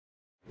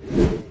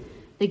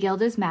The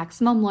Guild is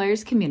Maximum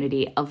Lawyers'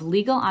 community of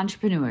legal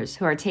entrepreneurs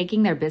who are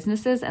taking their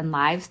businesses and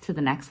lives to the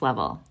next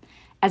level.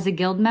 As a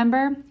Guild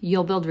member,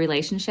 you'll build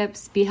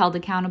relationships, be held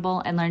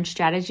accountable, and learn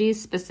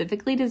strategies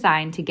specifically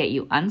designed to get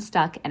you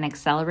unstuck and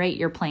accelerate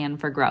your plan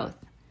for growth.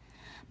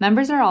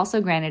 Members are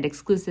also granted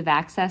exclusive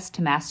access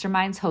to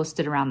masterminds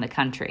hosted around the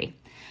country.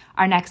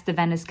 Our next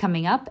event is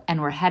coming up, and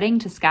we're heading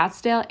to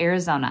Scottsdale,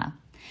 Arizona.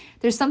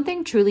 There's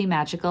something truly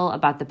magical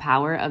about the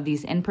power of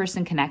these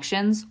in-person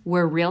connections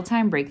where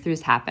real-time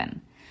breakthroughs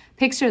happen.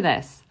 Picture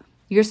this.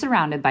 You're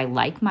surrounded by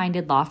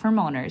like-minded law firm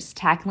owners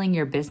tackling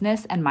your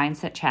business and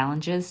mindset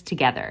challenges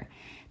together.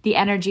 The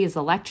energy is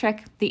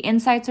electric, the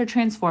insights are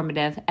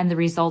transformative, and the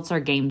results are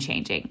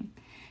game-changing.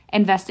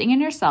 Investing in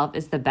yourself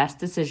is the best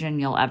decision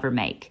you'll ever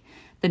make.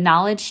 The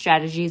knowledge,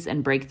 strategies,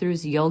 and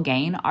breakthroughs you'll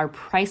gain are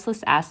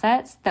priceless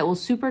assets that will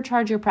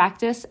supercharge your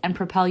practice and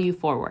propel you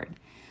forward.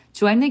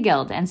 Join the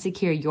Guild and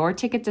secure your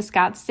ticket to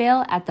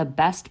Scottsdale at the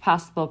best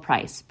possible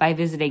price by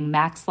visiting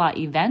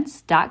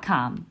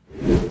maxlawevents.com.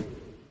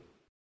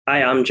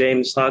 Hi, I'm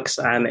James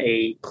Hux. I'm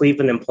a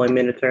Cleveland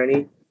employment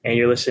attorney, and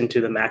you're listening to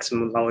the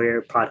Maximum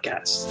Lawyer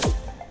podcast.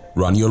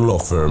 Run your law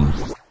firm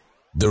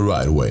the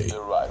right way.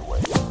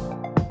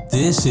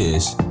 This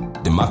is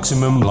the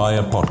Maximum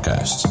Lawyer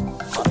Podcast.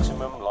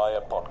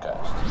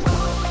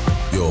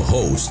 Your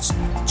hosts,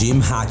 Jim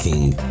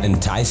Hacking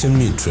and Tyson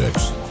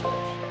Mutrux.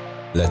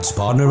 Let's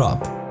partner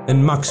up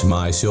and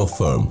maximize your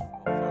firm.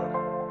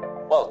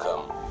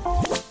 Welcome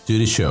to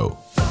the show.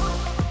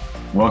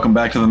 Welcome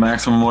back to the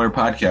Maximum Lawyer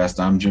Podcast.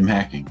 I'm Jim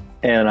Hacking.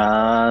 And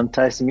I'm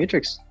Tyson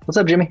Mutrux. What's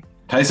up, Jimmy?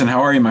 Tyson,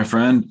 how are you, my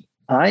friend?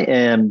 I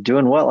am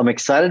doing well. I'm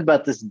excited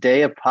about this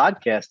day of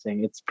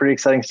podcasting. It's pretty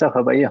exciting stuff.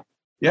 How about you?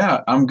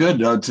 Yeah, I'm good.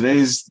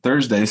 Today's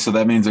Thursday, so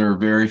that means there are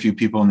very few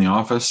people in the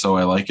office, so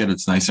I like it.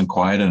 It's nice and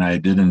quiet, and I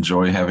did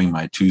enjoy having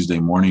my Tuesday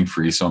morning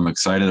free, so I'm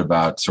excited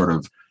about sort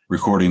of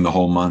recording the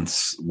whole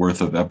month's worth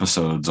of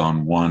episodes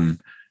on one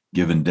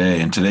given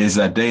day. And today's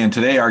that day, and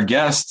today our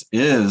guest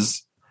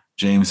is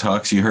James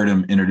Hux. You heard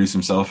him introduce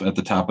himself at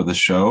the top of the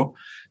show.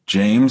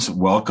 James,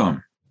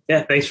 welcome.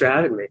 Yeah, thanks for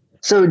having me.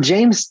 So,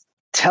 James,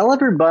 tell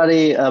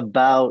everybody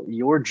about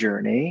your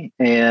journey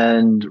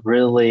and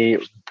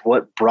really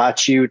what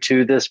brought you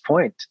to this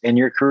point in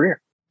your career.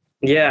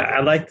 Yeah,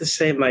 I'd like to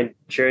say my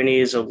journey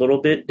is a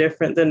little bit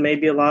different than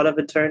maybe a lot of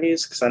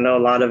attorneys, because I know a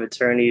lot of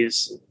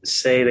attorneys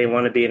say they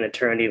want to be an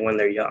attorney when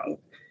they're young.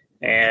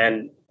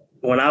 And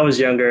when I was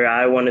younger,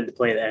 I wanted to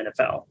play in the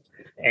NFL.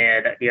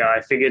 And,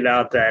 I figured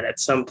out that at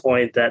some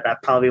point that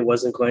probably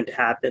wasn't going to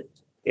happen,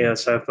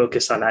 so I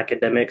focused on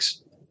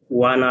academics.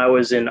 When I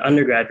was in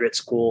undergraduate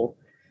school,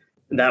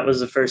 that was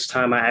the first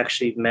time I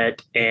actually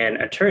met an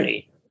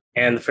attorney.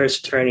 And the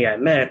first attorney I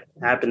met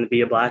happened to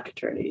be a Black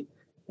attorney.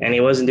 And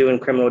he wasn't doing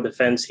criminal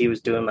defense. He was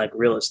doing like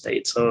real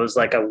estate. So it was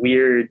like a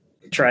weird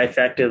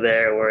trifecta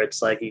there where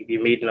it's like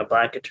you're meeting a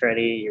Black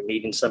attorney, you're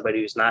meeting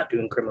somebody who's not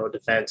doing criminal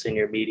defense, and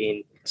you're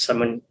meeting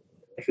someone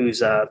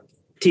who's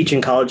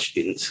teaching college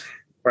students.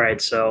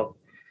 Right. So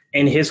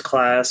in his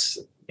class,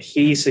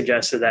 he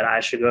suggested that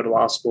I should go to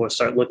law school or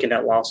start looking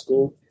at law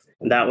school.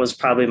 And that was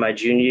probably my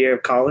junior year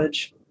of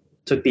college.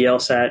 Took the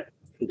LSAT,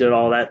 did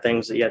all that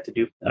things that you have to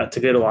do to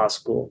go to law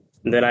school.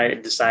 And then I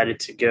decided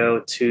to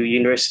go to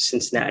University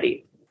of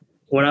Cincinnati.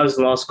 When I was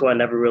in law school, I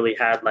never really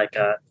had like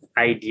a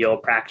ideal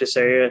practice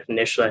area.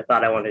 Initially, I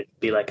thought I wanted to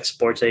be like a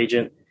sports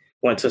agent.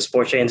 Went to a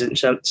sports agent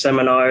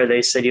seminar.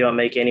 They said you don't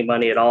make any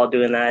money at all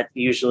doing that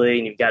usually,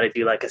 and you've got to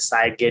do like a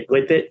side gig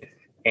with it.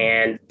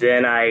 And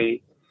then I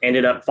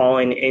ended up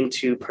falling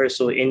into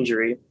personal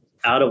injury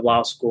out of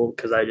law school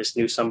because I just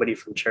knew somebody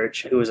from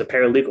church who was a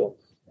paralegal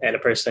at a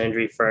personal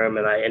injury firm.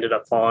 And I ended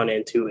up falling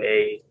into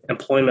a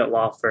employment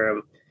law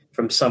firm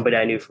from somebody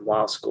I knew from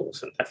law school.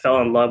 So I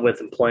fell in love with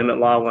employment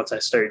law once I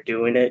started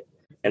doing it.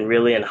 And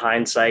really, in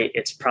hindsight,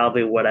 it's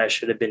probably what I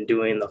should have been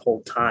doing the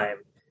whole time.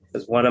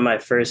 Because one of my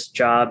first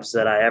jobs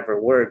that I ever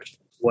worked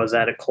was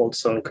at a Cold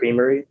Stone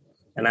Creamery.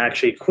 And I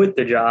actually quit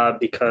the job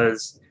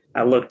because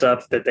I looked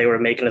up that they were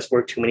making us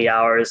work too many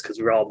hours because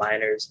we were all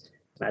minors.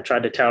 And I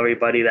tried to tell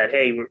everybody that,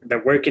 hey,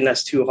 they're working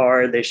us too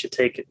hard.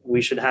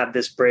 We should have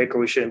this break, or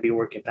we shouldn't be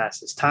working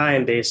past this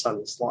time based on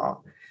this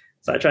law.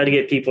 So I tried to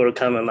get people to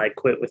come and like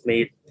quit with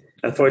me.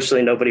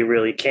 Unfortunately, nobody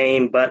really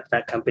came, but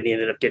that company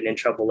ended up getting in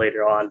trouble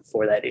later on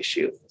for that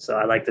issue. So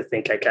I like to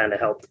think I kind of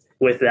helped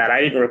with that.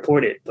 I didn't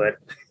report it, but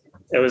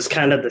it was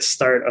kind of the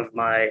start of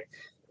my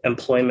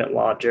employment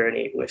law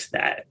journey with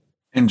that.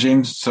 And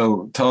James,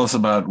 so tell us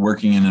about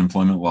working in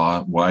employment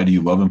law. Why do you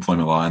love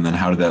employment law? And then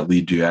how did that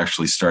lead to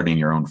actually starting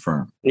your own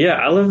firm? Yeah,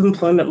 I love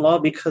employment law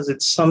because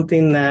it's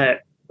something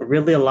that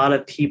really a lot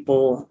of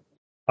people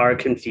are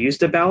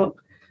confused about.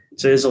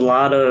 So there's a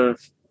lot of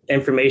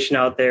information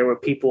out there where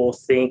people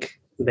think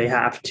they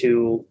have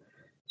to,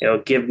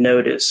 give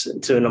notice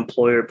to an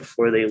employer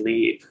before they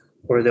leave,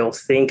 or they'll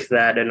think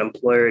that an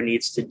employer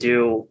needs to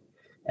do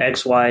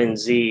X, Y, and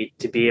Z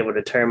to be able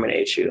to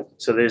terminate you.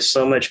 So there's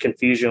so much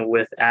confusion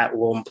with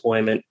at-will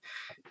employment,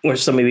 or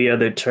some of the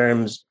other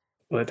terms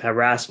with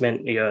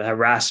harassment.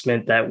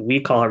 Harassment that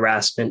we call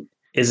harassment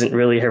isn't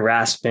really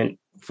harassment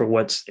for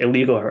what's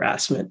illegal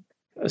harassment.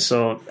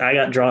 So I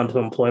got drawn to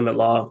employment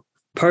law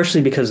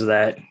partially because of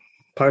that,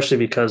 partially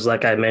because,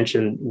 like I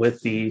mentioned,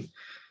 with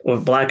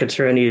Black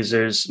attorneys,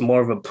 there's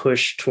more of a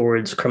push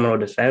towards criminal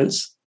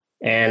defense.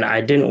 And I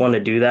didn't want to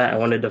do that. I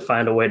wanted to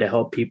find a way to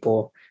help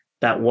people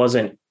that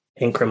wasn't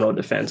in criminal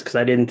defense, because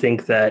I didn't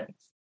think that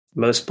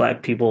most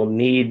Black people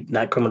need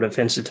that criminal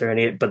defense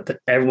attorney, but that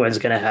everyone's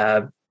going to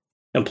have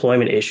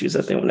employment issues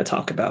that they want to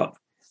talk about.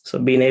 So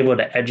being able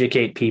to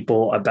educate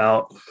people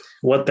about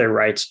what their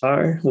rights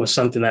are was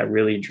something that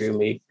really drew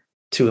me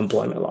to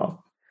employment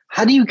law.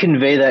 How do you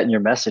convey that in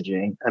your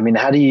messaging? I mean,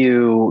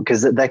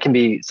 because that can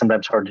be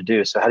sometimes hard to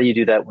do. So how do you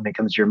do that when it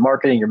comes to your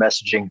marketing, your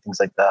messaging, things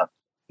like that?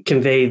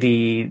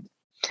 Convey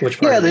which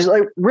part? Yeah, there's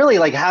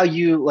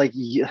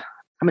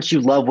how much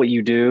you love what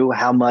you do,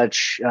 how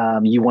much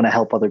you want to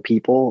help other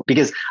people.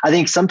 Because I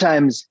think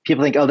sometimes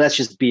people think, oh, that's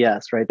just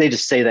BS, right? They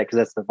just say that because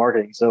that's the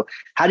marketing. So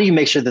how do you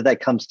make sure that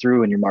comes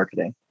through in your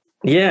marketing?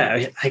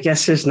 Yeah, I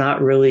guess there's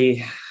not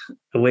really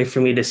a way for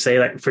me to say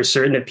like for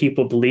certain if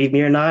people believe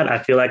me or not. I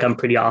feel like I'm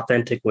pretty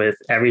authentic with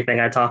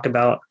everything I talk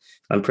about.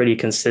 I'm pretty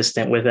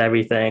consistent with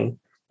everything.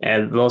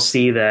 And they'll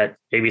see that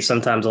maybe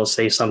sometimes I'll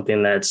say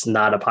something that's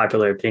not a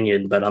popular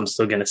opinion, but I'm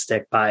still going to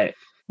stick by it.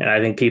 And I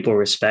think people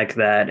respect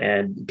that,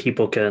 and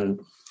people can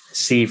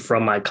see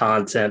from my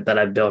content that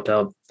I've built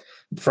up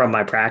from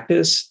my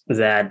practice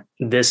that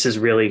this is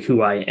really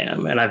who I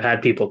am. And I've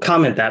had people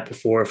comment that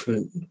before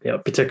from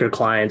particular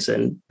clients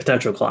and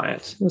potential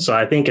clients. So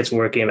I think it's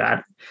working.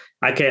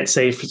 I can't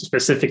say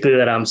specifically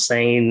that I'm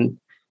saying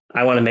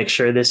I want to make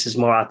sure this is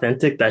more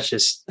authentic. That's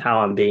just how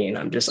I'm being.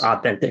 I'm just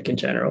authentic in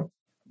general.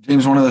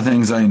 James, one of the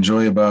things I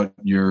enjoy about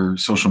your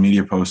social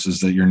media posts is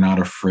that you're not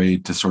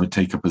afraid to sort of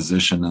take a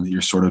position and that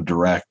you're sort of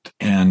direct.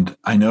 And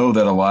I know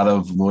that a lot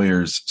of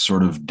lawyers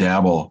sort of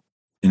dabble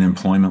in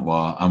employment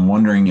law. I'm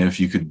wondering if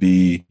you could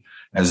be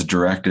as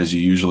direct as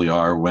you usually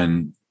are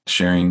when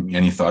sharing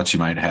any thoughts you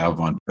might have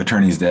on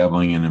attorneys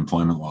dabbling in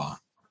employment law.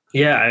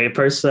 Yeah, I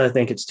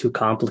think it's too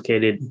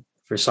complicated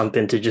for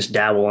something to just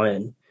dabble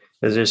in.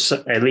 Because there's,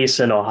 at least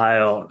in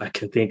Ohio, I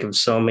can think of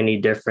so many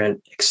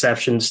different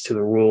exceptions to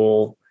the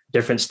rule,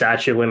 different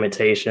statute of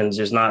limitations.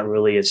 There's not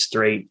really a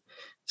straight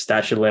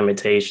statute of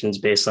limitations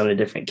based on a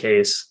different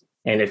case.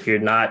 And if you're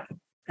not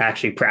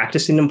actually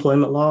practicing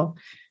employment law,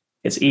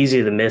 it's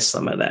easy to miss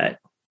some of that.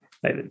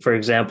 Like, for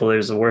example,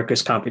 there's a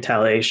workers' comp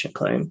retaliation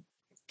claim.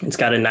 It's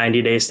got a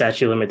 90-day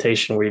statute of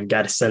limitation where you've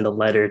got to send a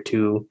letter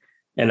to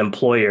an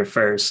employer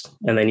first,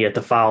 and then you have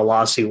to file a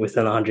lawsuit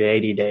within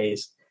 180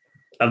 days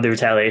of the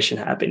retaliation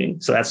happening.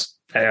 So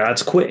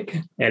that's quick.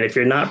 And if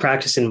you're not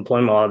practicing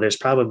employment law, there's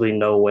probably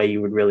no way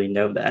you would really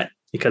know that,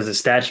 because the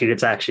statute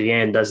it's actually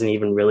in doesn't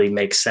even really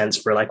make sense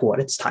for like what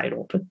it's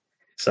titled.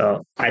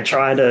 So I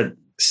try to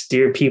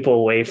steer people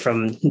away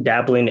from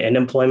dabbling in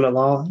employment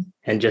law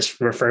and just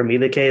refer me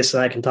the case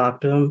so I can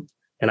talk to them.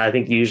 And I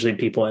think usually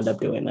people end up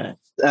doing that.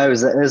 That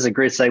was a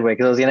great segue,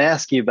 because I was going to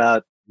ask you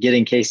about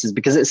getting cases,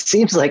 because it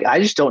seems like I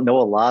just don't know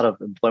a lot of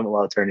employment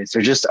law attorneys.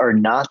 There just are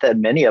not that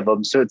many of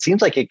them. So it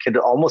seems like it could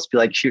almost be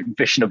like shooting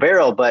fish in a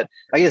barrel. But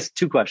I guess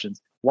two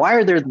questions. Why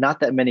are there not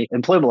that many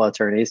employment law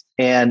attorneys?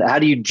 And how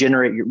do you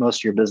generate most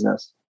of your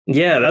business?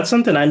 Yeah, that's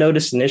something I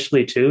noticed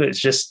initially too. It's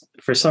just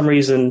for some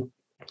reason,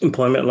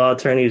 employment law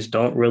attorneys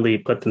don't really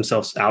put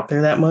themselves out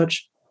there that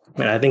much.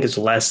 And I think it's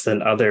less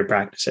than other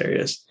practice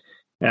areas.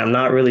 And I'm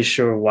not really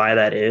sure why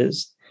that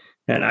is.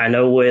 And I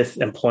know with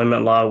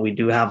employment law, we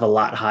do have a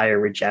lot higher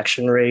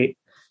rejection rate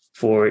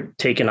for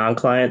taking on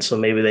clients. So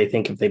maybe they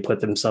think if they put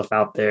themselves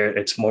out there,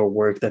 it's more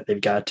work that they've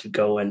got to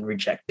go and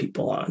reject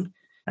people on.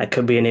 That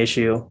could be an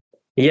issue.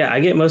 Yeah, I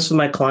get most of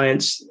my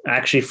clients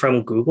actually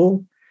from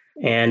Google,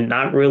 and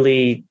not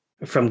really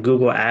from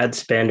Google ad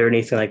spend or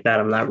anything like that.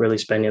 I'm not really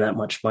spending that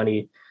much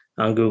money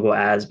on Google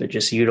ads, but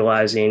just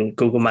utilizing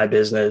Google My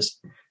Business,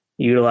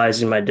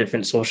 utilizing my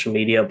different social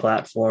media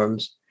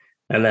platforms.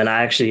 And then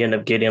I actually end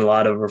up getting a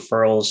lot of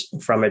referrals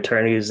from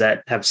attorneys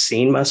that have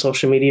seen my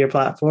social media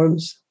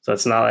platforms. So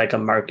it's not like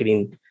I'm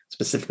marketing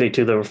specifically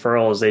to the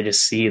referrals. They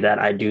just see that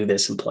I do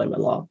this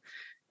employment law,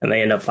 and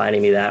they end up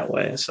finding me that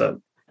way.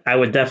 So I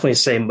would definitely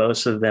say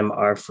most of them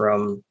are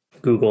from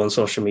Google and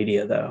social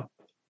media, though,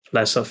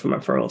 less so from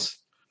referrals.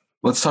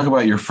 Let's talk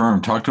about your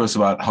firm. Talk to us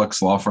about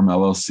Huck's Law Firm,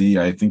 LLC.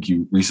 I think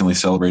you recently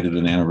celebrated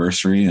an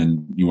anniversary,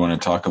 and you want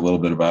to talk a little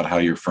bit about how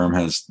your firm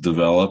has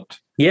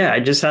developed. Yeah, I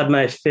just had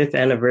my 5th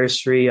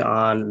anniversary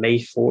on May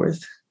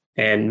 4th.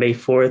 And May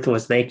 4th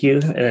was, thank you.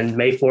 And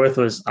May 4th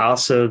was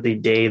also the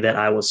day that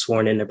I was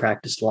sworn in to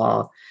practice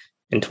law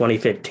in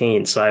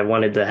 2015. So I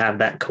wanted to have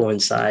that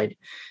coincide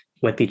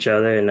with each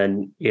other. And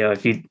then,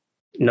 if you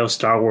know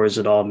Star Wars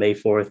at all, May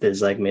 4th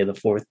is like, may the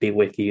 4th be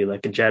with you,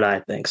 like a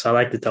Jedi thing. So I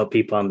like to tell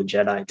people I'm a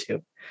Jedi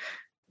too.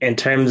 In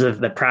terms of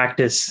the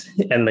practice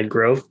and the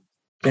growth,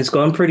 it's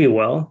going pretty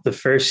well. The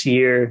first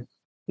year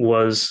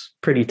was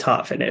pretty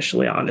tough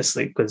initially,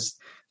 honestly, because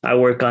I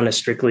work on a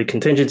strictly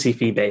contingency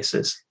fee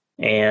basis.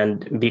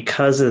 And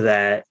because of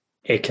that,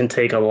 it can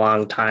take a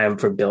long time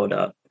for build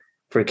up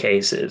for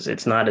cases.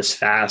 It's not as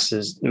fast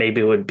as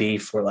maybe it would be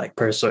for like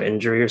personal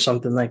injury or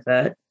something like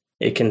that.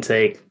 it can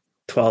take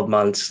 12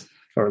 months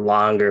or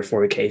longer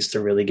for a case to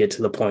really get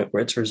to the point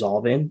where it's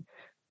resolving.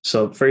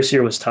 So first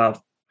year was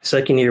tough.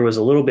 Second year was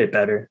a little bit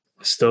better,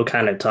 still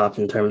kind of tough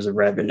in terms of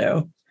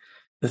revenue.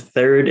 The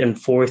third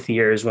and fourth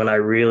year is when I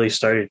really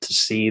started to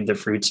see the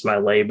fruits of my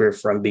labor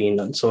from being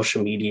on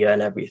social media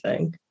and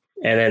everything.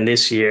 And then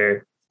this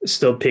year,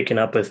 still picking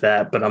up with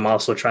that, but I'm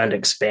also trying to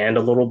expand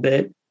a little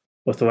bit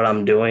with what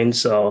I'm doing.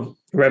 So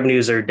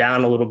revenues are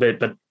down a little bit,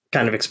 but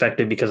kind of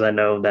expected because I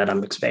know that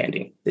I'm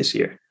expanding this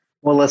year.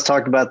 Well, let's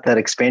talk about that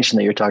expansion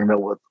that you're talking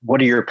about.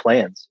 What are your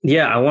plans?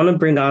 Yeah, I want to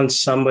bring on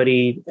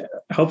somebody,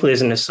 hopefully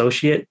as an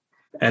associate,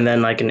 and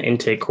then like an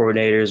intake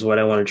coordinator is what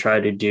I want to try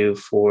to do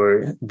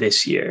for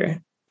this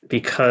year.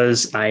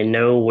 Because I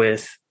know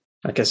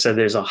like I said,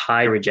 there's a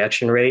high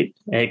rejection rate,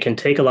 and it can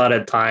take a lot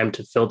of time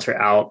to filter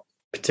out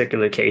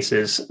particular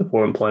cases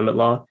for employment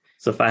law.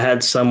 So if I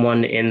had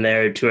someone in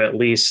there to at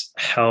least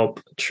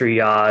help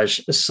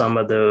triage some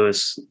of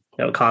those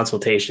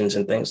consultations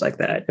and things like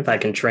that, if I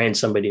can train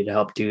somebody to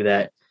help do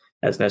that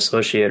as an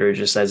associate or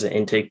just as an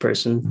intake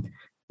person,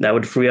 that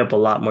would free up a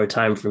lot more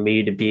time for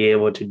me to be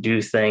able to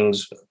do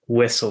things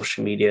with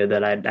social media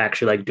that I'd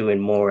actually like doing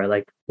more. I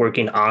like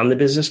working on the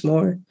business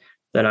more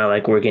than I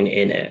like working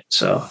in it.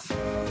 So,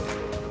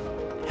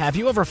 have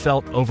you ever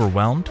felt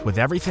overwhelmed with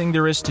everything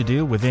there is to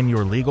do within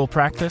your legal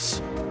practice?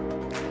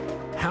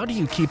 How do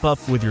you keep up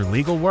with your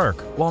legal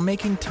work while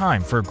making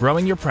time for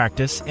growing your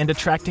practice and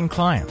attracting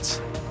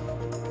clients?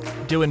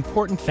 Do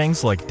important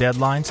things like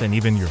deadlines and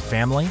even your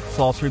family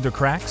fall through the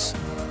cracks?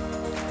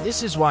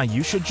 This is why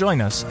you should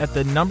join us at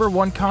the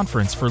 #1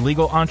 conference for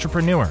legal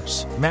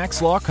entrepreneurs,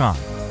 Max LawCon.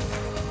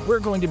 We're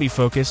going to be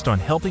focused on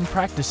helping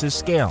practices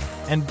scale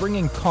and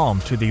bringing calm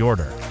to the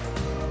order.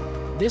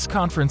 This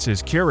conference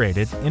is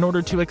curated in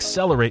order to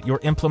accelerate your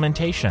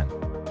implementation.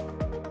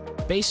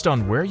 Based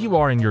on where you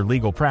are in your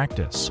legal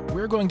practice,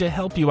 we're going to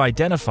help you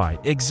identify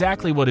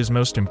exactly what is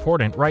most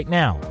important right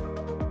now.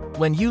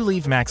 When you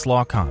leave Max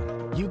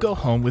LawCon, you go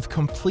home with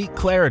complete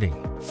clarity,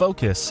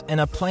 focus, and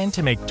a plan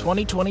to make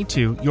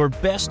 2022 your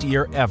best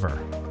year ever.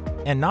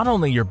 And not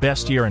only your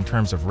best year in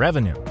terms of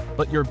revenue,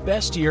 but your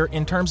best year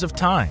in terms of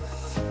time.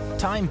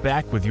 Time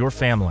back with your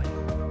family.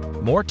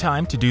 More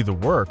time to do the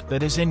work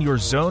that is in your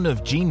zone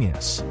of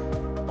genius.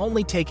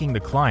 Only taking the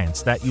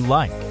clients that you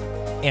like.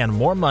 And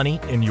more money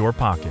in your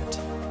pocket.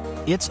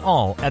 It's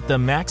all at the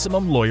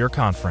Maximum Lawyer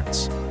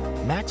Conference.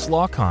 Max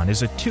LawCon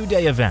is a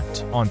 2-day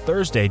event on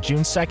Thursday,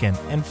 June 2nd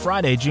and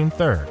Friday, June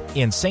 3rd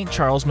in St.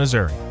 Charles,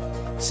 Missouri.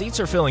 Seats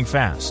are filling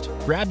fast.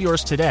 Grab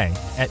yours today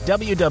at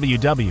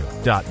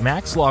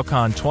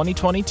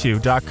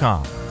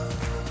www.maxlawcon2022.com.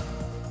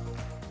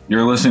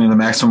 You're listening to the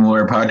Maximum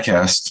Lawyer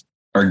Podcast.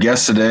 Our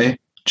guest today,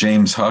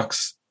 James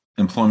Hucks,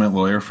 employment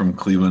lawyer from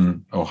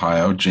Cleveland,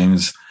 Ohio.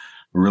 James,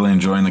 we're really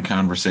enjoying the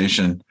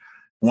conversation.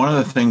 One of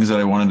the things that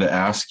I wanted to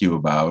ask you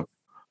about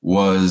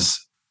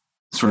was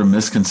sort of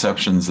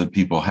misconceptions that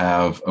people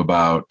have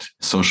about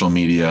social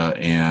media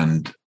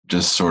and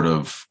just sort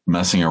of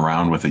messing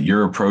around with it.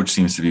 Your approach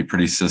seems to be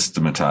pretty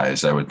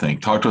systematized, I would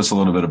think. Talk to us a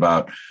little bit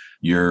about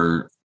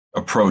your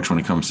approach when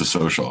it comes to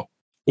social.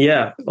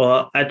 Yeah,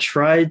 well, I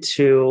tried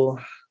to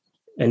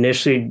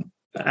initially,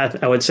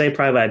 I would say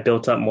probably I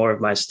built up more of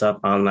my stuff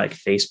on like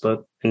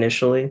Facebook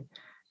initially,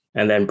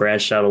 and then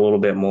branched out a little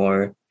bit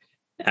more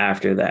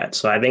after that.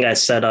 So I think I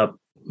set up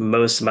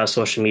most of my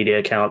social media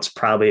accounts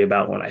probably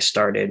about when I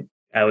started.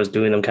 I was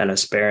doing them kind of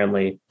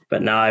sparingly,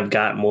 but now I've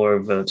got more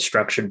of a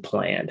structured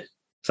plan.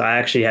 So I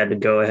actually had to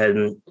go ahead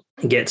and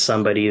get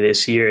somebody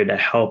this year to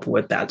help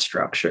with that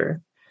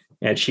structure.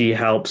 And she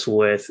helps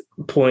with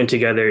pulling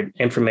together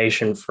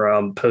information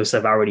from posts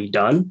I've already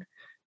done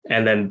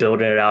and then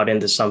building it out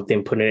into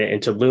something, putting it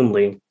into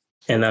Loomly.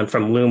 And then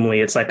from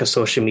Loomly, it's like a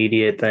social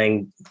media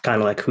thing,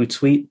 kind of like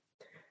Hootsuite.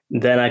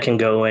 Then I can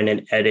go in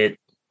and edit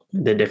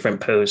the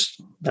different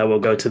posts that will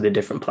go to the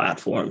different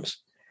platforms.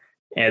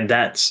 And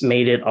that's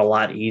made it a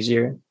lot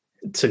easier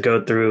to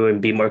go through and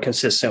be more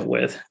consistent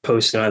with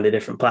posting on the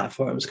different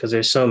platforms because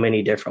there's so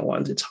many different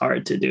ones. It's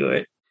hard to do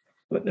it.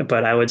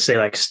 But I would say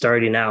like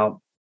starting out,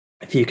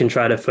 if you can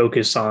try to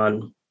focus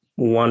on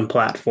one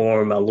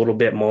platform a little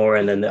bit more,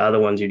 and then the other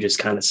ones, you're just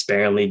kind of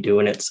sparingly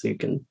doing it so you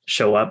can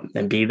show up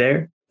and be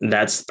there.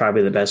 That's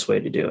probably the best way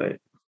to do it.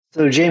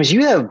 So James,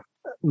 you have,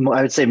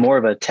 I would say, more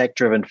of a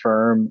tech-driven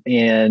firm,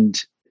 and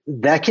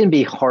that can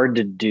be hard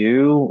to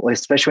do,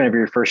 especially whenever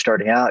you're first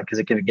starting out, because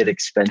it can get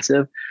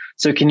expensive.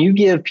 So can you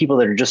give people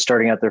that are just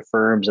starting out their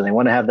firms and they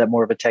want to have that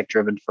more of a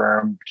tech-driven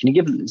firm, can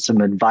you give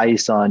some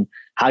advice on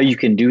how you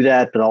can do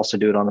that, but also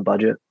do it on a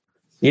budget?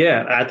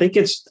 Yeah, I think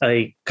it's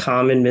a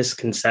common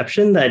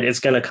misconception that it's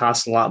going to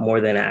cost a lot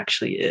more than it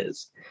actually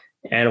is.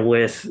 And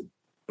with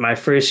my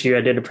first year,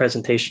 I did a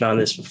presentation on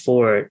this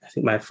before. I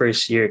think my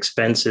first year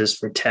expenses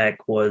for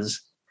tech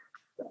was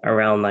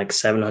around like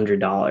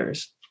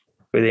 $700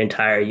 for the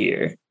entire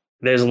year.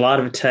 There's a lot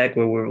of tech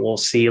where we'll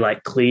see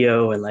like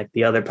Clio and like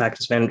the other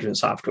practice management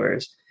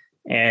softwares.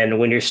 And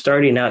when you're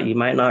starting out, you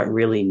might not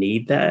really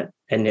need that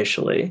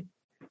initially.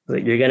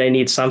 You're going to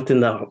need something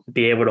to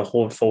be able to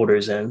hold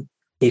folders in.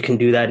 You can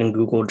do that in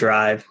Google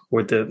Drive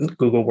or the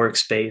Google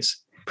Workspace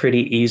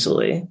pretty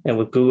easily. And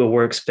with Google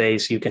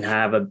Workspace, you can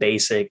have a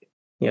basic,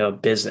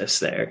 business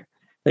there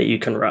that you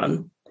can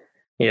run.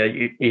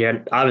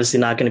 You're obviously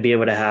not going to be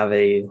able to have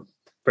a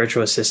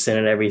virtual assistant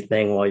and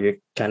everything while you're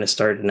kind of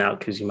starting out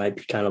because you might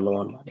be kind of low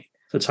on money.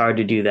 So it's hard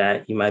to do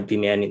that. You might be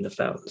manning the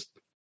phones.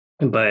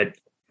 But,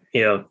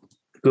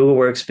 Google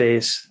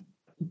Workspace,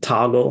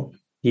 Toggle,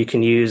 you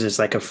can use as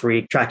like a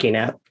free tracking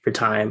app for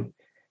time.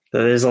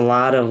 So there's a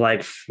lot of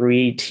like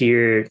free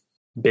tier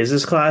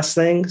business class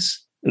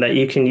things that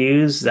you can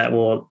use that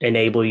will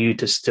enable you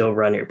to still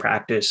run your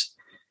practice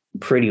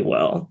pretty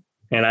well.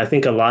 And I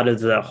think a lot of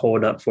the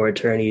holdup for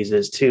attorneys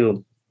is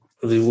too,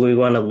 we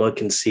want to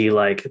look and see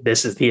like,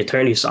 this is the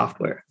attorney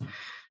software.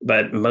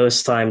 But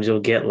most times you'll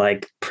get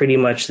like pretty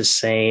much the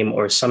same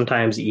or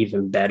sometimes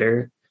even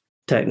better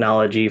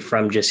technology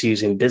from just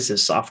using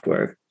business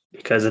software.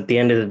 Because at the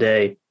end of the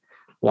day,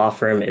 law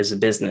firm is a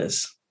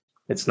business.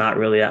 It's not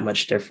really that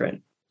much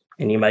different.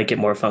 And you might get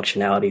more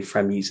functionality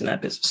from using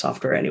that business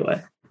software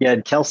anyway.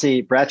 Yeah,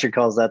 Kelsey Bratcher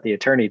calls that the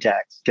attorney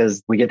tax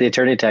because we get the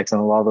attorney tax on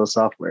a lot of those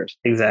softwares.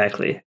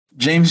 Exactly.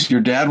 James,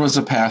 your dad was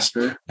a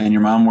pastor and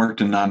your mom worked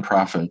in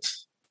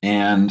nonprofits.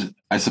 And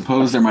I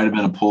suppose there might have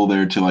been a pull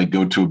there to like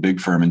go to a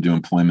big firm and do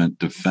employment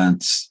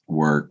defense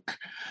work.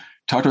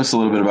 Talk to us a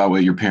little bit about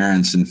what your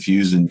parents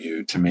infused in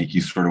you to make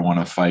you sort of want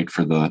to fight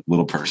for the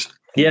little person.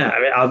 Yeah,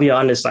 I mean, I'll be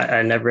honest,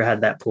 I never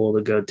had that pull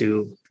to go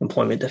do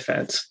employment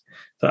defense.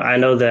 So I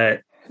know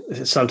that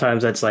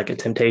sometimes that's like a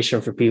temptation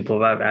for people,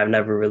 but I've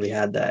never really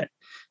had that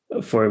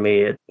for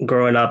me.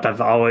 Growing up,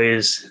 I've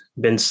always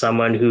been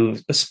someone who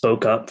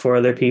spoke up for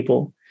other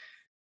people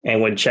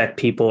and would check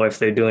people if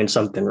they're doing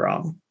something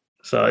wrong.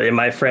 So in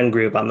my friend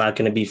group, I'm not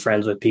going to be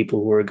friends with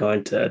people who are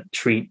going to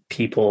treat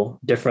people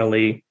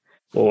differently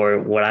or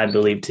what I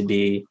believe to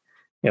be,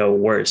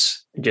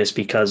 worse just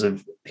because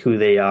of who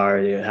they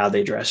are, how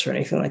they dress or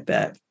anything like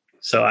that.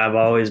 So I've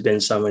always been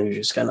someone who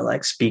just kind of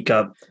like speak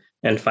up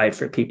and fight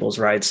for people's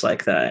rights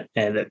like that.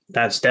 And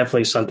that's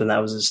definitely something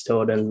that was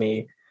instilled in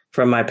me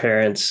from my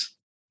parents,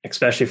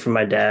 especially from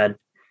my dad,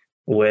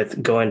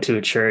 with going to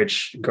a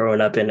church,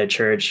 growing up in a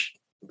church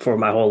for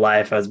my whole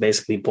life. I was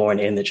basically born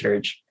in the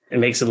church. It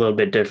makes it a little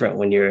bit different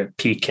when you're a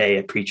PK,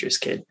 a preacher's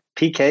kid.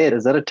 PK,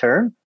 is that a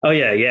term? Oh,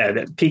 yeah.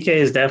 PK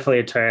is definitely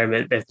a term.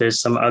 If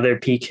there's some other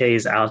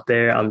PKs out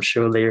there, I'm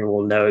sure they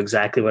will know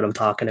exactly what I'm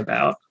talking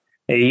about.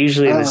 And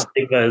usually the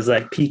stigma is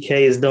like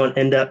PKs don't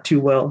end up too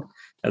well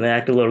and they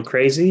act a little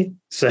crazy.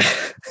 So,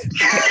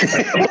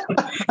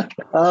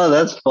 oh,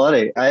 that's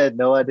funny. I had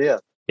no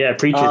idea. Yeah,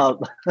 preacher.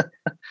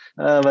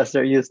 I'm gonna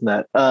start using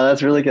that.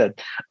 That's really good.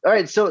 All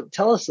right, so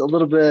tell us a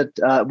little bit.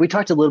 We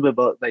talked a little bit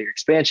about your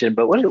expansion,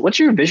 but what's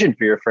your vision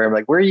for your firm?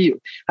 Like, where are you?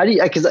 How do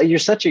you? Because you're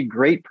such a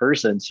great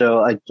person.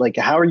 So,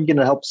 how are you going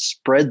to help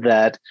spread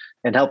that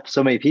and help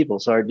so many people?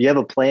 So, do you have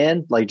a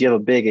plan? Like, do you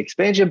have a big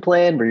expansion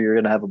plan where you're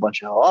going to have a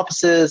bunch of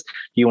offices? Do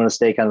you want to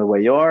stay kind of the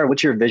way you are?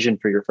 What's your vision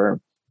for your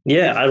firm?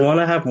 Yeah, I want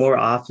to have more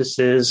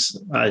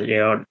offices.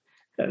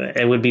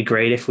 It would be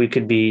great if we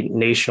could be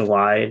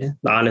nationwide.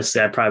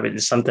 Honestly,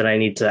 it's something I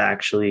need to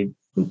actually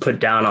put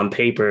down on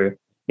paper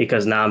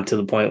because now I'm to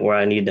the point where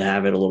I need to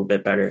have it a little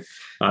bit better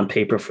on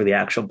paper for the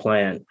actual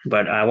plan.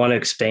 But I want to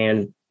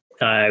expand.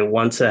 I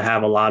want to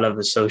have a lot of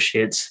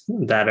associates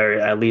that are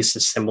at least a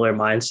similar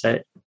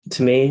mindset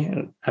to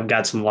me. I've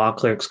got some law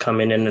clerks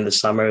coming in the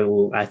summer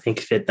who I think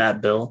fit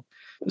that bill.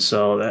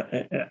 So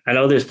I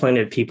know there's plenty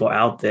of people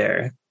out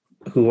there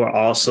who are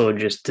also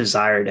just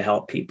desire to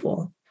help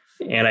people.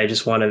 And I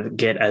just want to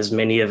get as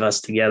many of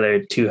us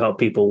together to help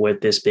people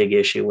with this big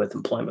issue with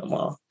employment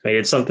law. I mean,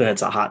 it's something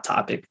that's a hot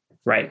topic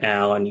right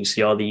now, and you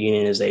see all the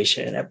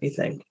unionization and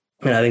everything.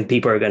 And I think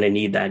people are going to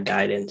need that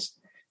guidance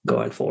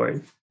going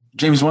forward.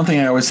 James, one thing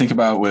I always think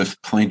about with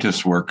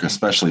plaintiffs' work,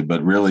 especially,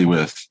 but really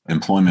with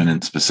employment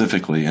and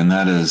specifically, and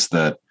that is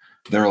that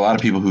there are a lot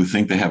of people who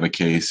think they have a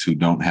case who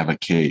don't have a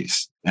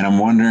case. And I'm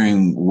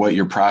wondering what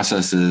your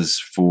process is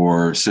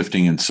for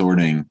sifting and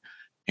sorting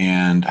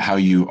and how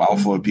you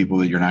offload people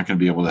that you're not going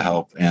to be able to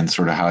help and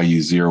sort of how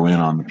you zero in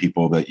on the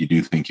people that you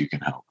do think you can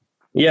help.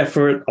 Yeah,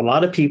 for a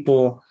lot of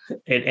people,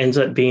 it ends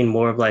up being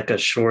more of like a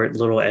short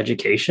little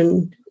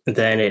education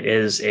than it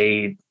is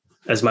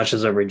as much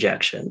as a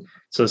rejection.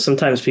 So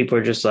sometimes people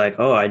are just like,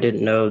 oh, I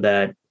didn't know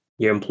that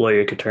your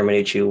employer could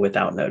terminate you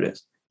without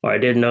notice, or I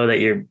didn't know that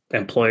your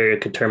employer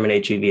could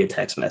terminate you via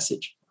text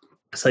message.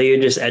 So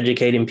you're just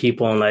educating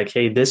people on like,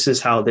 hey, this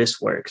is how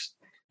this works.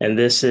 And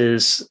this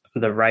is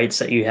the rights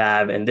that you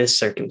have in this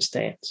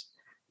circumstance.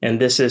 And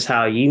this is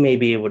how you may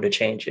be able to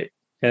change it.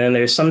 And then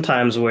there's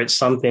sometimes where it's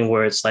something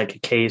where it's like a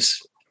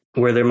case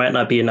where there might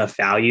not be enough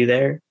value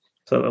there.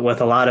 So with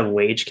a lot of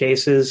wage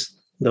cases,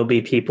 there'll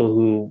be people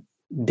who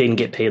didn't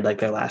get paid like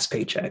their last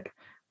paycheck.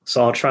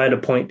 So I'll try to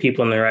point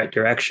people in the right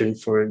direction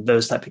for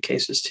those type of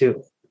cases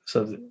too.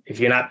 So if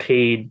you're not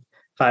paid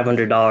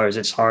 $500,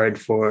 it's hard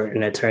for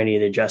an attorney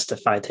to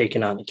justify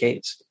taking on the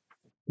case.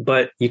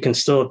 But you can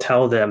still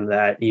tell them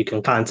that you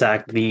can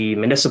contact the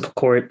municipal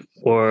court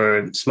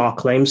or small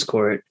claims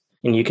court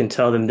and you can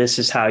tell them this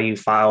is how you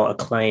file a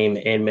claim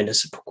in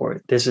municipal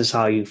court. This is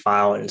how you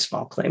file in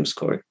small claims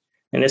court.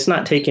 And it's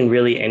not taking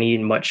really any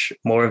much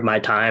more of my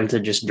time to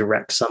just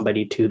direct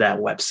somebody to that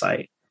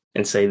website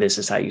and say, this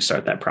is how you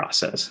start that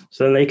process.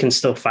 So then they can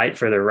still fight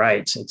for their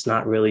rights. It's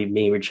not really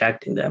me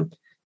rejecting them.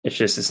 It's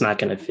just, it's not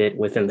going to fit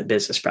within the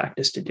business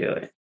practice to do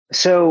it.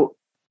 So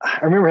I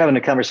remember having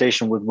a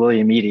conversation with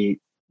William Eady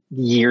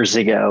years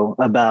ago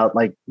about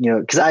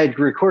because I had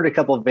recorded a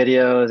couple of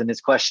videos, and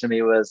his question to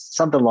me was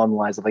something along the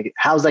lines of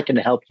how's that going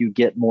to help you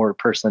get more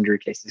personal injury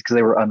cases? Because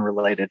they were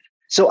unrelated.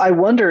 So I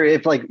wonder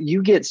if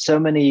you get so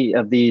many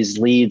of these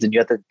leads and you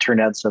have to turn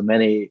down so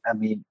many, I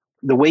mean,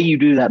 the way you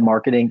do that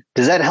marketing,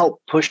 does that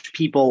help push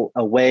people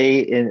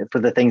away for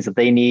the things that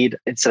they need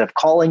instead of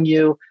calling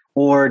you?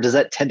 Or does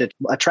that tend to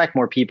attract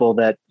more people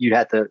that you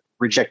have to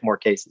reject more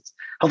cases?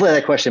 Hopefully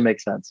that question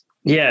makes sense.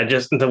 Yeah,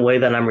 just the way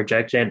that I'm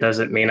rejecting it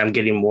doesn't mean I'm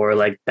getting more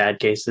bad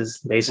cases,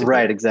 basically.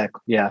 Right,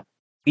 exactly. Yeah.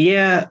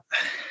 Yeah.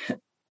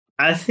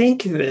 I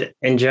think that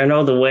in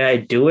general, the way I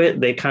do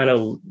it,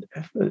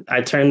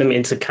 I turn them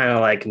into kind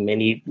of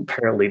mini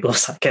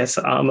paralegals, I guess,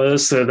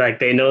 almost. So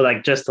they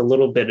know just a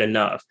little bit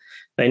enough.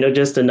 They know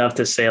just enough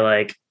to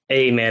say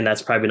hey, man,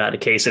 that's probably not a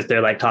case if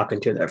they're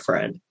talking to their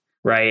friend.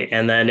 Right.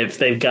 And then if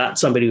they've got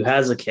somebody who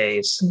has a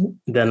case,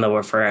 then they'll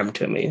refer them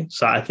to me.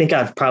 So I think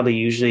I've probably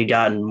usually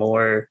gotten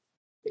more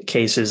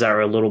cases that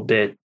are a little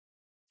bit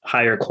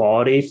higher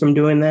quality from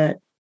doing that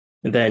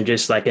than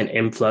just an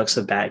influx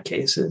of bad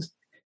cases.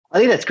 I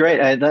think that's great.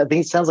 I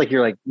think it sounds like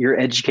you're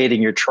educating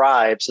your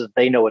tribe so that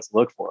they know what to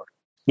look for.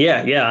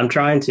 Yeah, I'm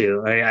trying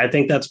to. I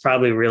think that's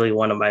probably really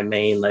one of my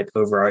main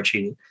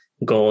overarching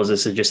goals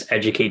is to just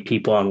educate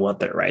people on what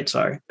their rights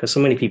are, because so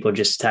many people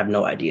just have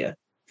no idea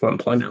for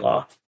employment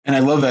law. And I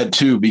love that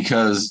too,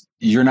 because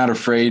you're not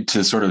afraid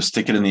to sort of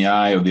stick it in the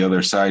eye of the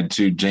other side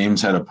too.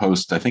 James had a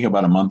post, I think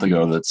about a month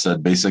ago, that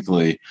said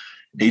basically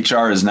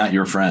HR is not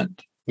your friend.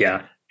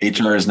 Yeah.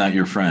 HR is not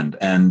your friend.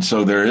 And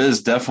so there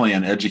is definitely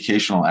an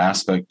educational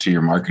aspect to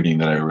your marketing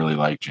that I really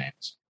like,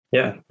 James.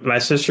 Yeah. My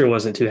sister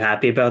wasn't too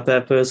happy about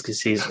that post because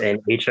she's in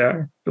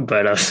HR,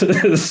 but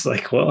it's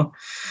well.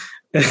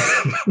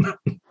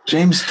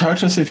 James, talk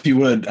to us if you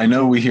would. I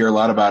know we hear a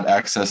lot about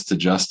access to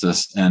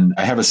justice, and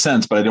I have a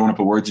sense, but I don't want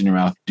to put words in your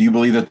mouth. Do you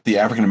believe that the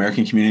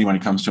African-American community, when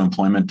it comes to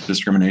employment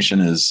discrimination,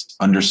 is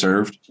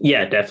underserved?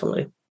 Yeah,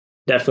 definitely.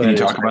 Can you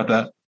talk about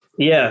that?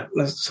 Yeah.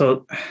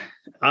 So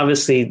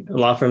obviously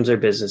law firms are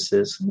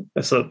businesses.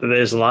 So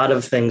there's a lot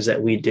of things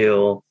that we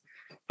do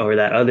or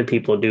that other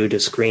people do to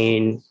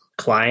screen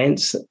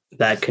clients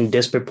that can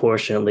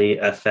disproportionately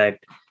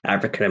affect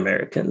African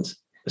Americans.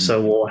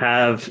 So we'll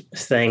have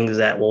things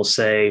that will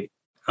say,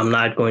 I'm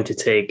not going to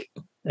take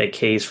a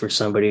case for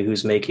somebody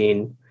who's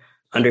making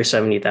under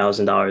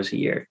 $70,000 a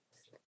year.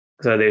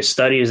 So there's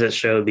studies that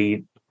show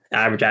the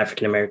average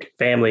African American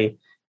family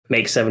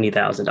makes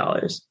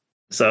 $70,000.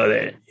 So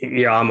that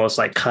you're almost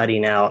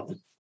cutting out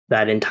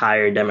that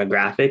entire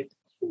demographic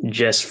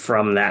just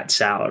from that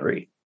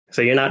salary.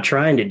 So you're not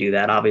trying to do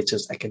that. Obviously,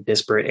 it's a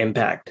disparate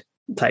impact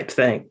type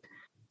thing.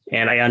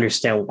 And I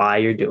understand why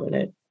you're doing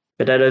it,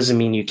 but that doesn't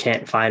mean you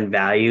can't find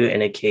value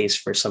in a case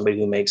for somebody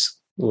who makes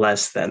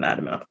less than that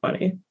amount of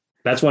money.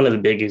 That's one of the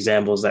big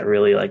examples that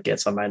really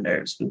gets on my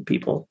nerves when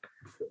people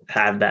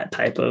have that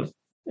type of,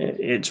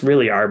 it's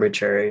really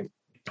arbitrary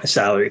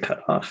salary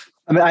cutoff.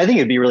 I mean, I think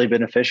it'd be really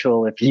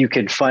beneficial if you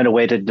could find a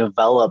way to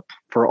develop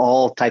for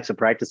all types of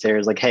practice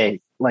areas,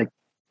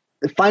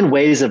 find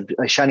ways of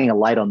shining a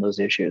light on those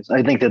issues.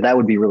 I think that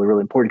would be really,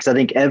 really important, because I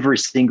think every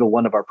single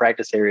one of our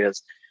practice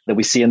areas that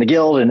we see in the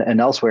guild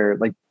and elsewhere,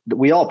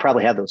 we all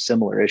probably have those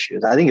similar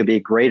issues. I think it'd be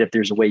great if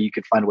there's a way you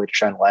could find a way to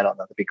shine a light on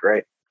that. That'd be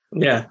great.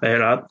 Yeah,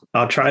 and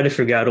I'll try to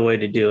figure out a way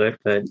to do it,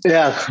 but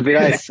yeah, it'd be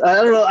nice. I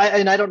don't know.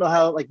 I don't know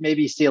how,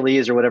 maybe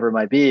CLEs or whatever it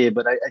might be,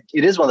 but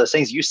it is one of those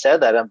things. You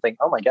said that, I'm thinking,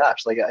 oh my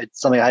gosh, it's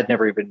something I had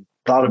never even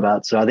thought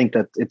about. So I think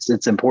that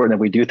it's important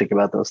that we do think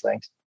about those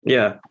things.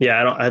 Yeah.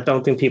 I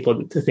don't think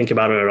people think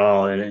about it at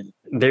all, and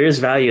there is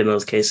value in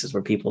those cases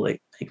where people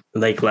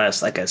like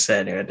less. Like I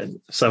said,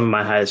 some of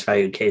my highest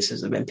valued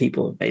cases have been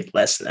people who made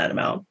less than that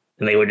amount,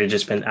 and they would have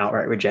just been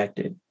outright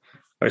rejected.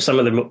 Or some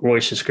of the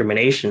worst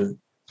discrimination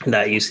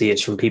that you see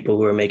is from people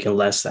who are making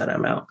less than that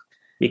amount,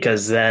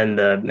 because then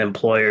the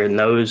employer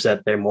knows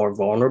that they're more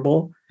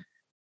vulnerable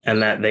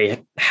and that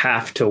they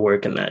have to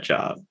work in that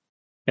job.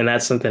 And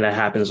that's something that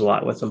happens a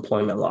lot with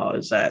employment law,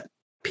 is that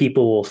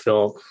people will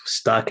feel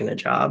stuck in a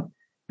job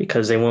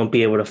because they won't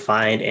be able to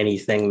find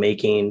anything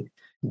making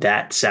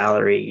that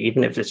salary,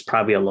 even if it's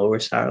probably a lower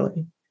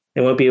salary.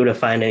 They won't be able to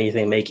find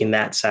anything making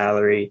that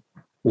salary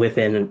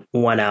within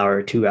 1 hour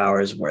or 2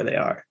 hours where they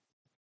are.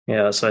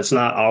 So it's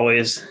not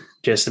always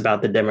just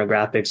about the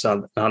demographics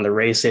on the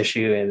race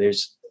issue, and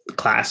there's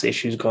class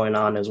issues going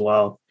on as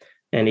well.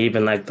 And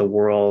even the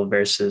rural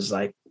versus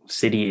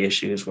city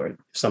issues, where if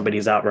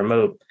somebody's out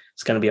remote,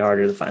 it's going to be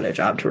harder to find a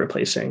job to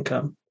replace their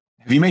income.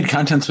 Have you made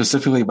content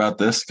specifically about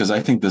this? Because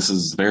I think this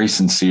is very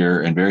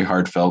sincere and very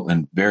heartfelt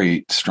and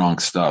very strong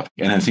stuff.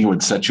 And I think it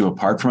would set you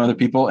apart from other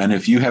people. And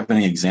if you have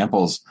any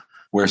examples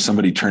where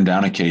somebody turned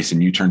down a case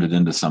and you turned it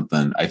into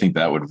something, I think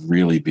that would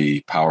really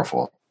be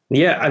powerful.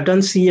 Yeah, I've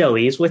done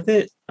CLEs with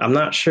it. I'm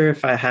not sure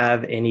if I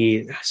have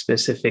any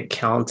specific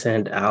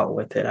content out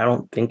with it. I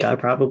don't think I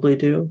probably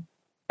do.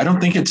 I don't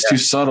think it's too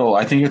subtle.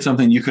 I think it's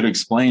something you could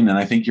explain. And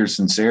I think your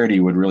sincerity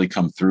would really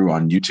come through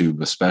on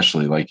YouTube,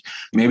 especially like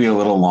maybe a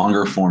little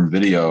longer form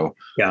video.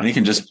 Yeah. And it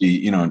can just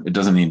be, it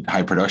doesn't need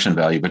high production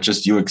value, but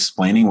just you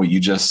explaining what you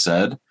just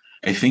said.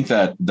 I think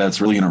that's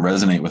really going to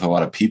resonate with a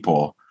lot of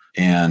people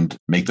and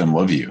make them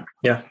love you.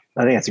 Yeah.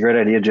 I think it's a great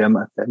idea, Jim.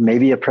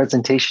 Maybe a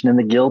presentation in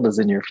the guild is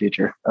in your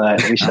future.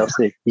 We shall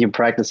see. You can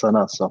practice on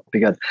us, so be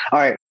good. All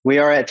right. We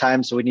are at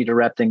time, so we need to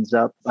wrap things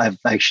up. I've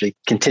actually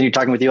continued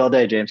talking with you all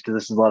day, James, because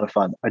this is a lot of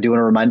fun. I do want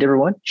to remind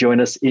everyone, join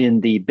us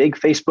in the big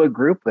Facebook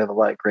group. We have a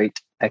lot of great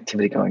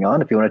activity going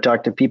on. If you want to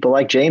talk to people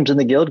like James in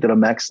the guild, go to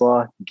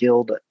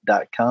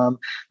maxlawguild.com.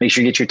 Make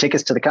sure you get your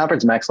tickets to the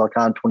conference,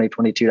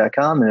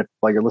 maxlawcon2022.com. And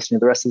while you're listening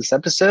to the rest of this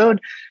episode,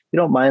 if you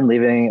don't mind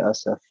leaving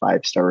us a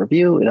 5-star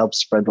review, it helps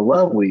spread the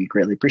love. We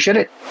greatly appreciate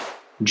it.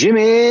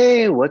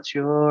 Jimmy, what's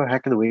your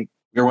hack of the week?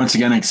 We're once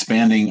again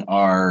expanding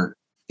our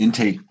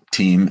intake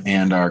team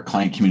and our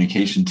client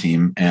communication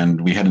team.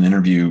 And we had an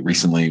interview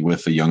recently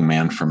with a young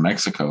man from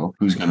Mexico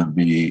who's going to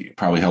be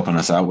probably helping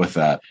us out with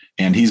that.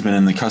 And he's been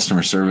in the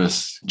customer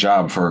service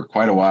job for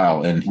quite a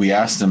while. And we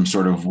asked him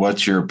sort of,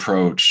 what's your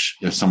approach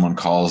if someone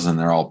calls and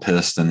they're all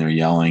pissed and they're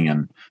yelling?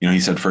 And, he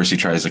said first he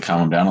tries to calm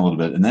them down a little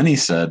bit. And then he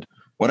said,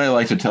 what I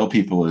like to tell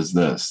people is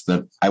this,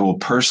 that I will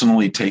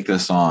personally take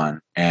this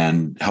on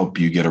and help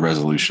you get a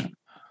resolution.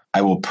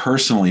 I will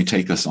personally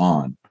take this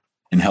on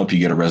and help you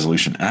get a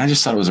resolution. And I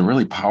just thought it was a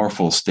really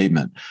powerful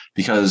statement,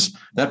 because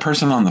that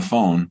person on the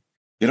phone,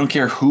 they don't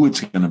care who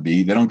it's going to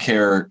be. They don't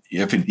care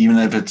even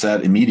if it's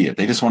that immediate.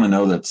 They just want to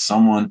know that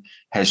someone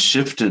has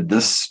shifted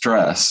this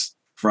stress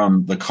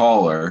from the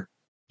caller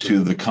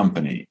to the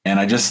company. And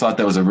I just thought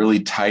that was a really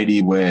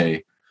tidy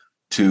way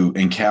to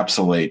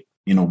encapsulate,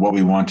 what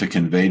we want to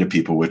convey to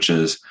people, which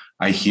is,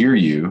 I hear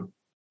you.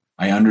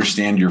 I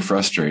understand you're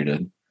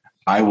frustrated.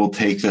 I will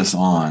take this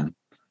on.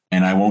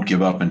 And I won't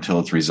give up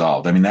until it's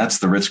resolved. I mean, that's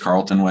the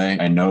Ritz-Carlton way.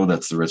 I know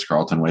that's the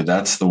Ritz-Carlton way.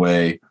 That's the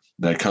way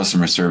that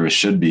customer service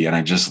should be. And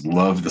I just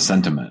love the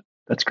sentiment.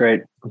 That's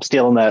great. I'm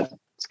stealing that.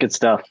 It's good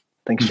stuff.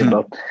 Thanks, Jimbo.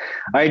 All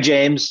right,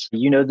 James,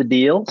 you know the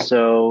deal.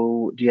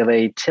 So do you have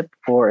a tip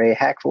or a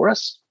hack for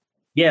us?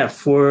 Yeah,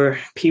 for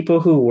people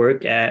who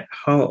work at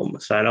home.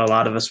 So I know a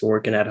lot of us were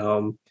working at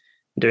home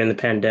during the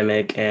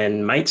pandemic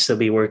and might still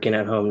be working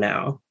at home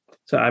now.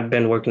 So I've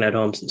been working at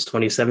home since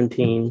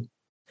 2017.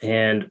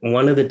 And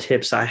one of the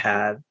tips I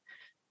have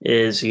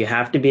is you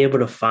have to be able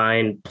to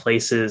find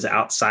places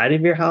outside of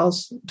your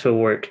house to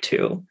work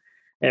too.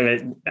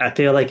 And I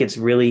feel like it's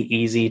really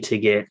easy to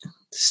get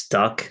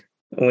stuck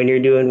when you're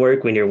doing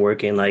work, when you're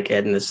working like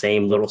in the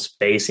same little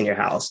space in your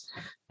house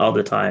all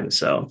the time.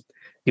 So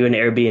do an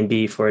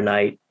Airbnb for a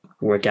night,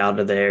 work out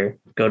of there,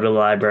 go to the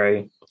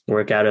library,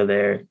 work out of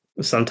there.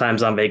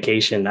 Sometimes on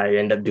vacation, I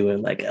end up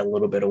doing like a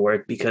little bit of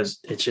work because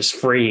it's just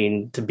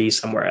freeing to be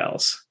somewhere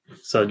else.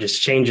 So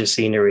just change the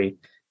scenery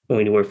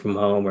when you work from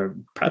home, or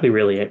probably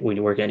really when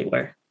you work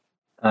anywhere.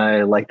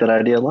 I like that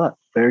idea a lot.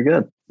 Very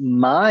good.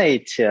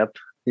 My tip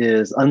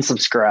is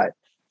unsubscribe.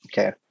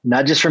 Okay.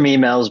 Not just from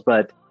emails,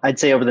 but I'd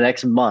say over the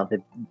next month,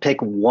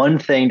 pick one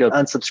thing to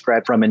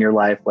unsubscribe from in your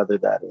life, whether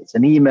that is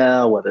an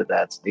email, whether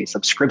that's a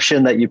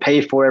subscription that you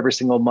pay for every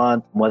single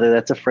month, whether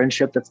that's a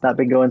friendship that's not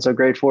been going so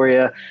great for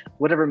you,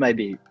 whatever it might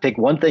be. Pick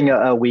one thing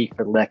a week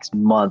for the next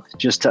month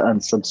just to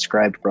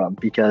unsubscribe from,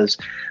 because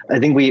I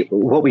think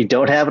what we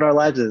don't have in our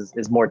lives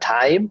is more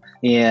time.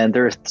 And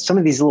there are some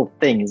of these little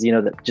things,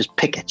 that just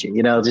pick at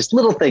you, just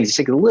little things.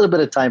 You take a little bit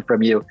of time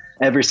from you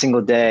every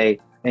single day.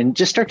 And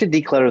just start to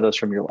declutter those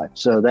from your life.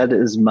 So that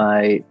is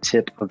my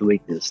tip of the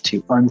week, is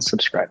to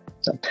unsubscribe.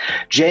 So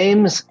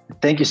James,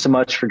 thank you so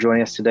much for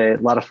joining us today. A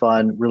lot of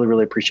fun. Really,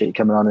 really appreciate you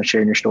coming on and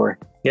sharing your story.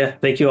 Yeah,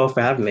 thank you all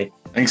for having me.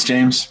 Thanks,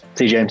 James.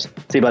 See you, James.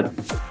 See you, bud.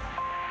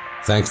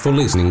 Thanks for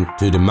listening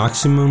to the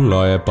Maximum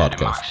Lawyer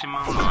Podcast.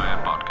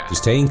 To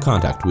stay in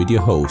contact with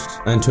your host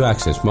and to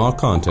access more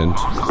content,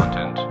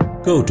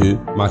 go to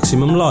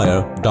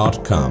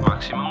MaximumLawyer.com.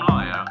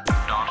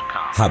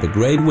 Have a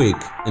great week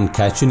and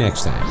catch you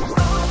next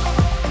time.